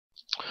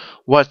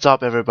What's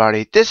up,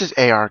 everybody? This is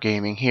AR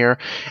Gaming here,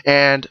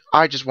 and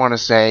I just want to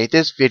say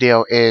this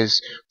video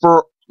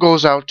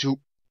goes out to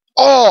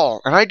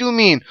all, and I do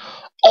mean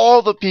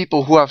all the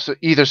people who have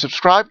either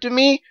subscribed to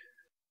me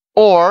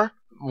or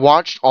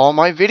watched all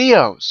my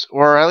videos,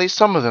 or at least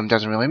some of them.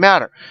 Doesn't really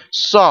matter.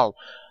 So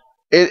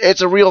it's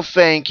a real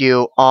thank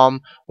you.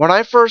 When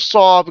I first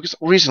saw, because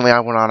recently I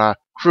went on a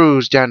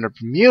cruise down to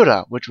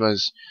Bermuda, which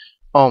was,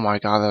 oh my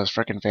god, that was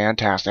freaking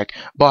fantastic.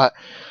 But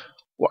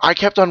I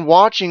kept on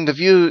watching the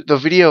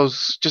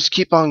videos just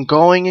keep on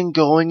going and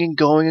going and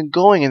going and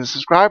going, and the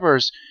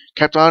subscribers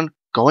kept on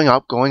going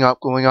up, going up,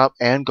 going up,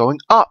 and going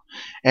up.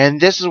 And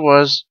this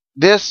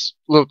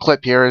little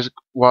clip here is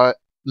what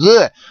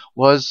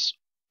was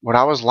what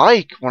I was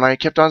like when I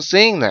kept on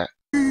seeing that.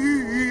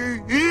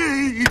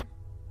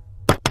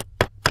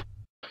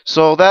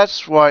 So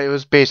that's what it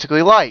was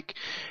basically like.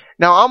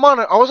 Now I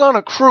was on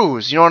a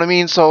cruise, you know what I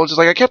mean? So it's just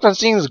like I kept on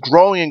seeing this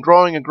growing and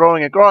growing and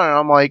growing and growing, and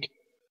I'm like,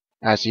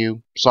 as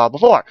you saw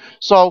before.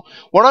 So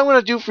what I'm going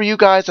to do for you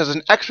guys as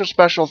an extra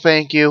special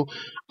thank you,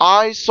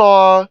 I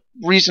saw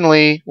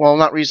recently, well,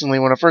 not recently,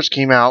 when it first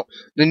came out,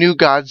 the new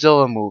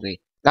Godzilla movie.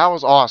 That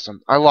was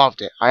awesome. I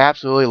loved it. I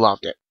absolutely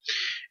loved it.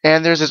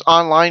 And there's this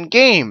online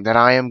game that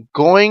I am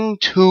going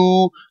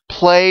to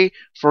play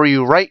for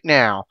you right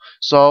now.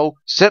 So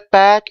sit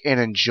back and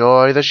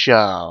enjoy the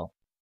show.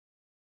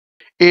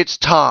 It's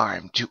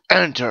time to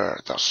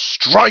enter the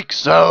Strike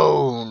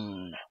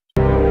Zone.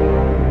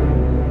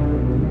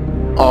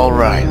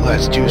 Alright,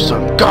 let's do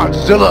some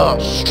Godzilla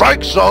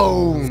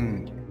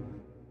Strikezone!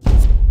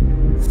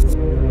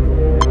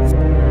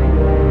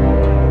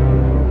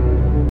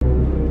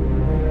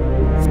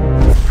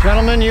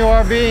 Gentlemen, you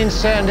are being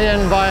sent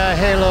in by a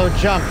Halo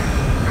jump.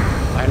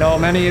 I know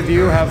many of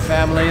you have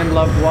family and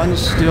loved ones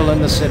still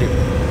in the city,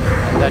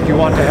 and that you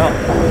want to help.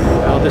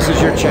 Well, this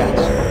is your chance.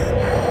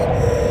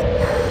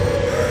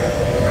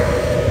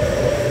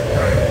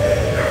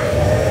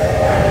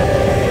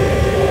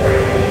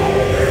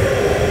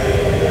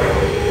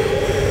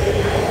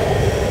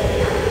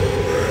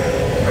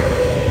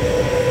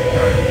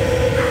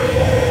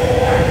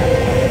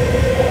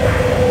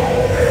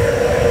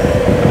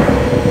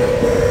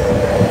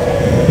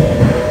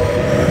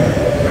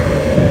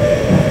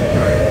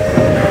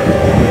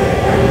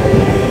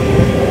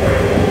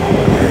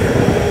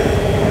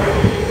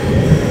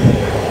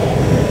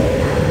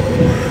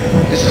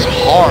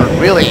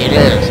 Really, it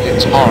is.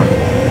 It's hard.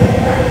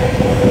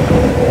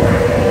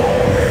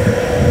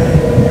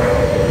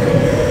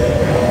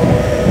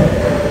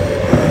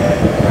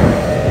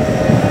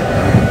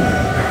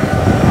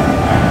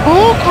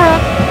 Oh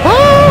crap!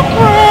 Oh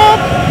crap!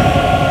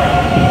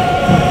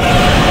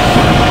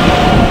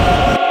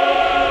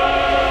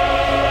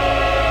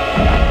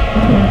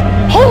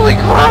 Holy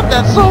crap!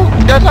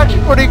 That's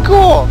actually pretty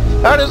cool.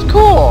 That is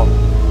cool.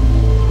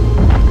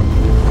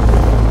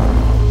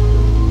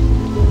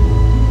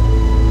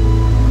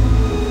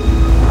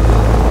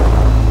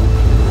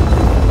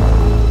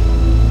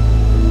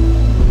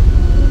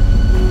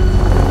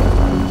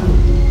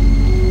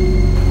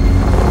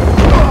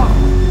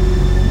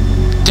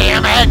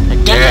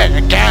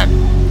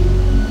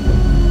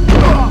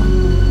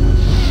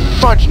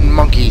 Fudging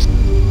monkeys.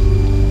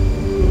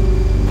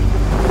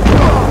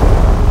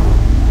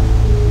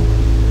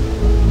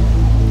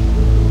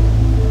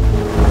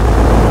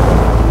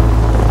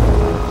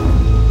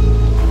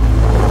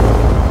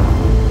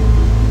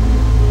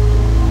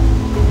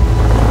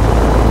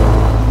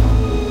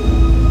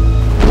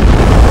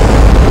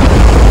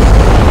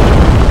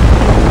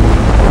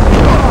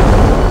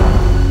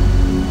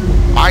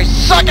 I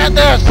suck at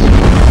this!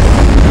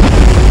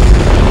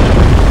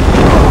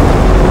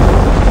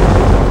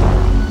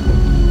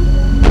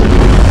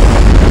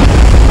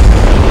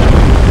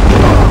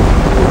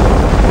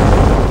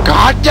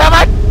 God damn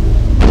it!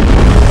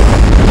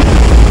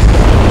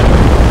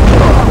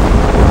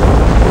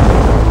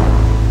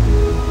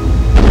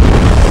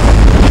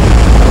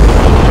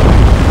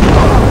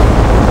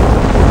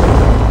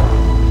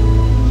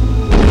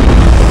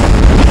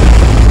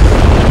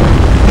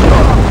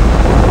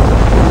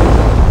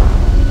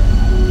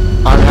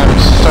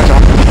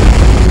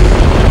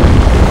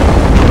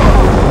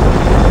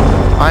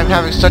 I'm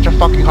having such a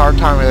fucking hard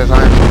time with this.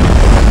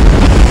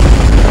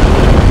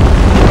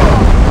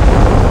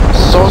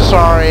 So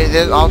sorry,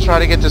 I'll try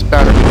to get this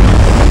better.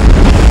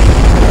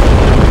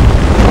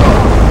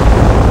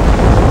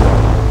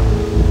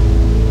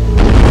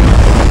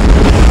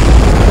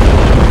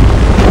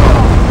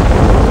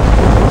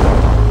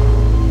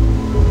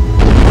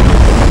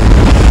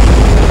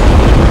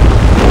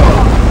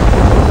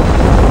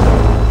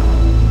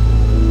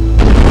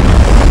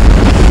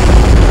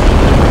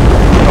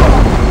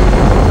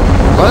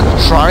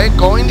 Let's try it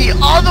going the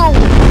other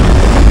way.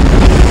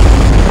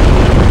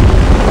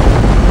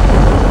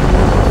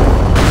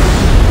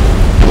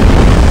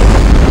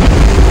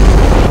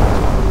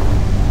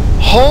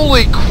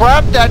 Holy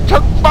crap, that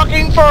took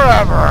fucking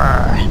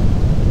forever!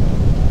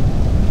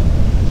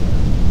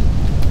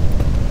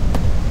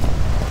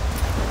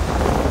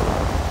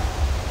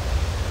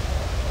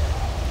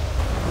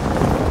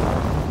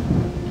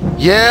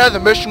 Yeah, the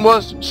mission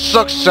was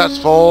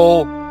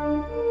successful.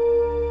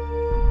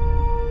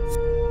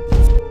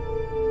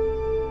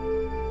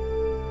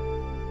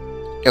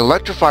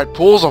 Electrified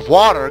pools of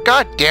water.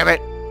 God damn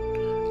it.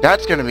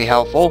 That's gonna be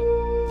helpful.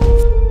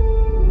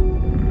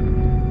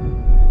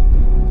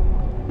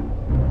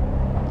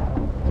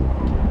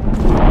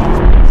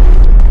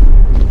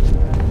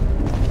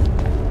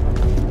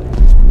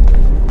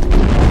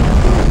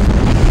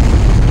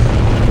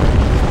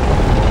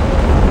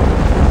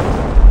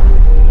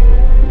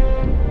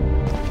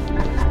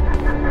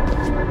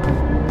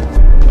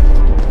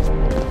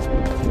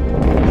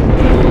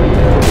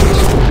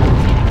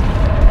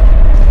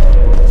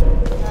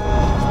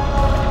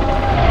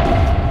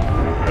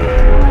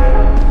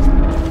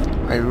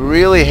 I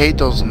really hate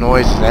those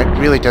noises. That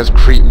really does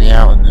creep me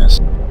out in this.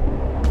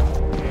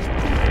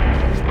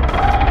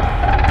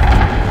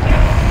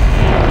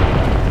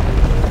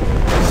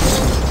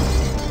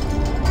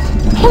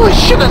 Holy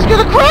shit, that scared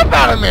the crap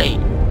out of me!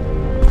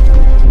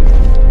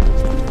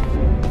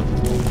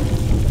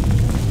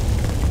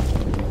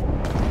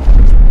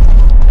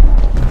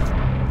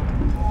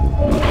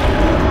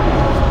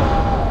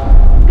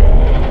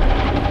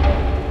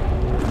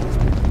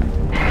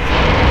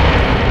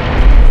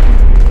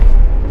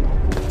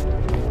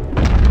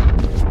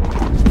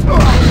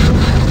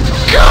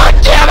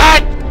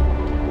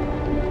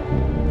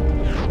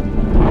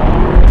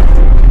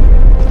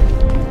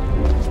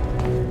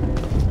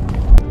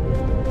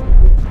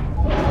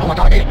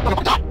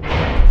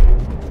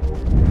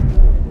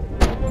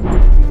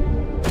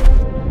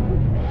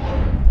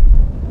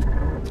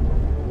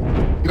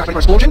 You guys ready for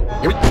explosion?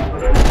 Here we go.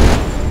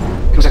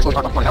 You say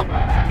explosion, I'm going to help.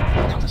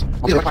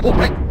 I'll be like, oh,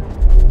 right?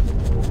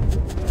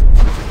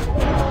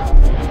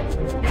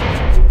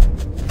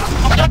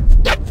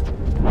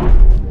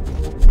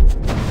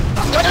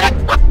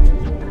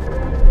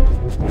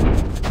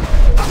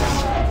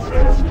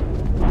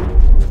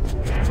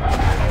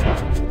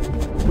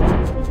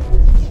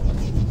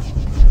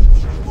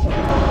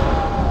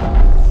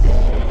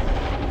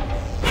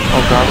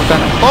 Oh god, what the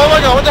hell? Oh my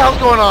god, what the hell's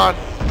going on?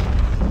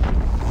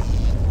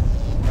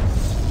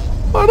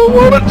 I don't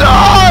want to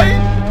die!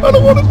 I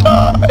don't want to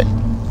die!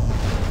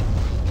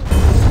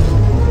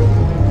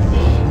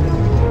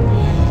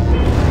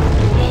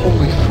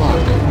 Holy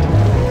fuck.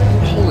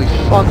 Holy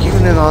fuck,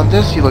 even in on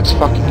this he looks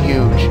fucking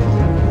huge.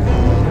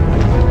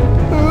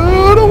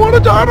 I don't want to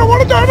die, I don't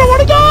want to die, I don't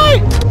want to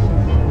die!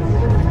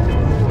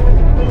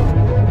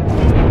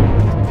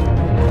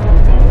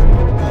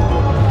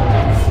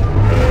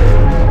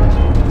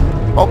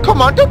 Oh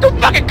come on, don't do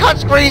fucking cut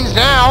screens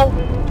now!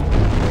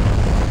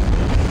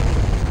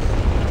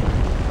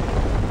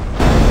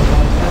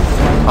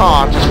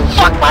 Oh, just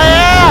fuck my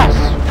ass!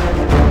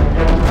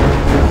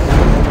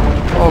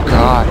 Oh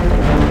god.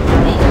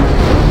 Oh,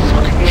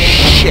 fucking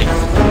shit.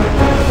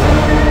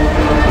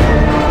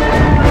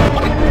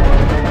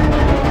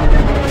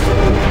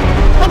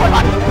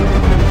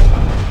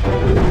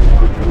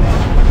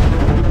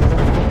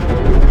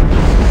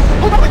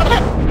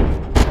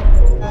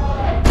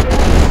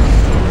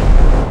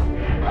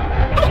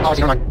 Oh,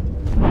 never mind.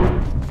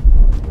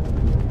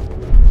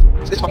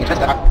 This fucking test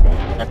that I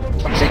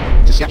fucking say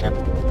to Snapchat.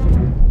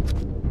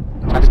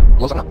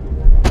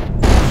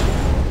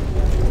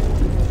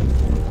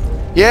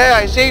 Yeah,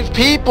 I saved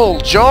people!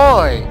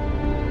 Joy!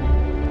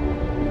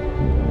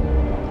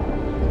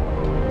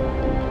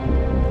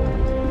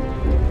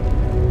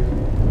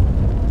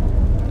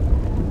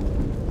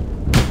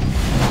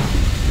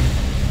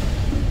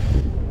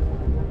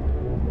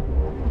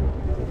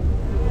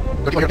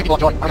 Good people here, people of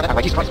joy. I'm gonna act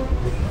like Jesus Christ.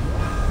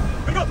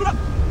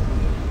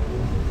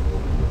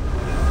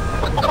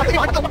 Oh, come on, I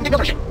want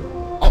to shit.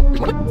 Oh, there's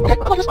one of it? Okay,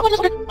 I'm like this,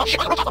 okay. Oh shit,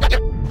 I'm back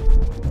there.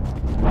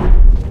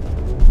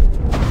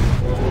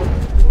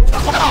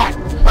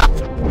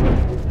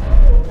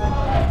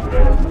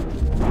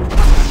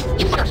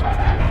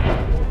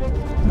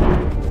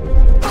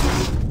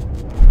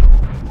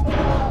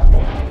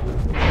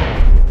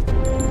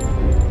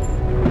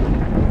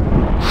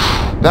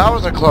 That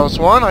was a close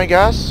one, I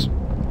guess.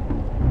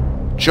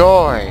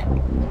 Joy.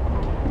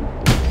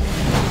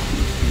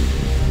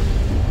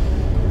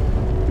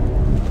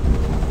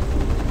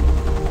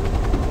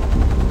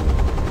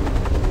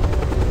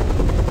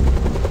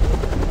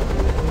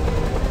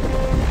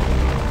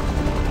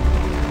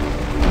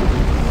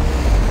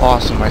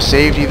 Awesome, I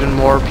saved even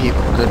more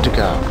people. Good to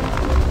go.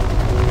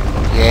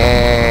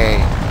 Yay.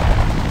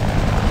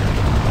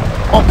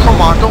 Oh, come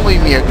on, don't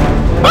leave me here.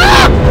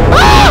 Ah!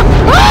 Ah!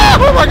 Ah!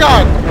 Oh my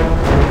god!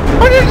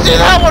 I didn't see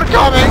that one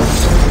coming!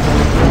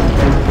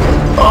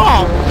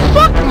 Oh,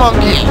 fuck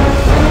monkey!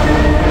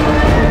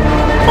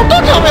 Oh,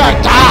 don't tell me I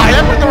died!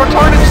 That was the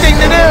retarded thing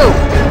to do!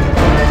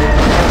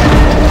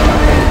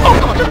 Oh,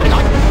 come on, don't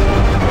die!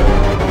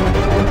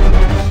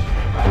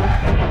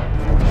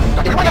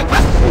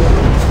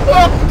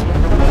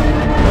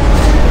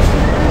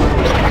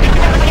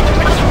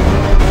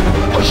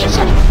 Oh, shit,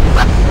 son!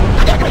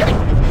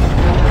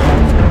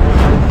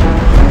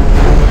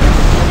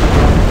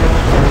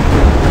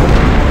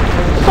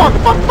 Fuck,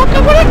 fuck, fuck,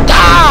 I'm gonna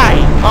die!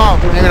 Oh,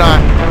 maybe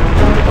not.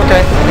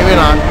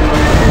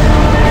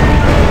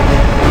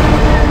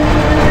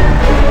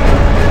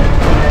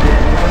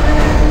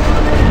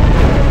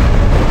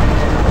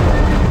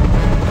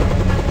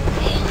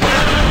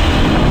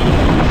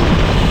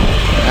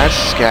 That's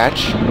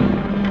sketch.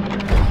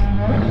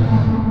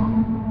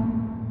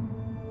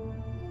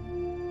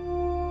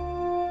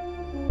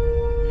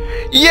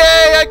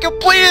 Yay! I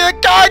completed the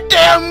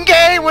goddamn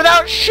game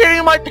without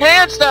shitting my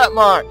pants that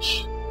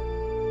much!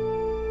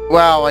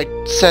 Wow, I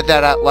said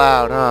that out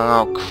loud.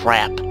 Oh,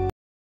 crap.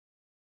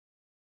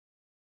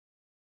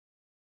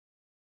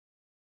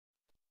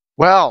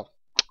 Well,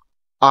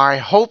 I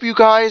hope you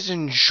guys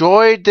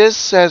enjoyed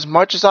this as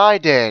much as I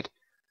did.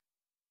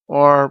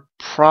 Or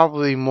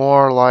probably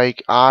more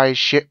like I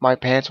shit my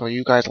pants while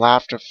you guys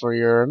laughed for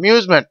your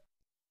amusement.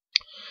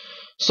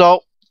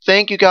 So,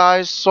 thank you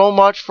guys so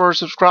much for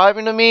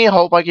subscribing to me.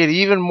 Hope I get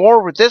even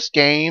more with this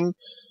game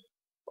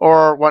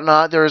or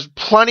whatnot. There's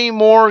plenty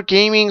more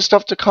gaming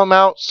stuff to come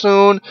out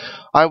soon.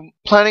 I'm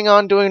planning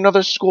on doing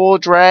another School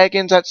of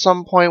Dragons at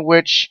some point,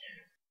 which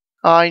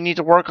I need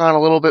to work on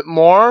a little bit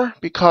more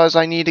because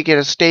I need to get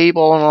a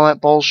stable and all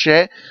that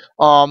bullshit.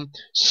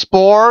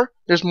 Spore,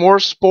 there's more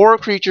Spore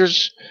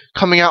creatures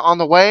coming out on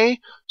the way.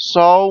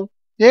 So,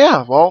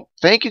 yeah, well,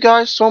 thank you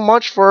guys so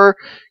much for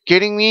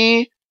getting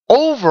me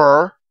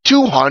over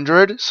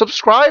 200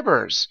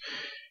 subscribers.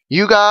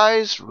 You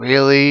guys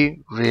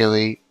really,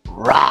 really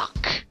rock.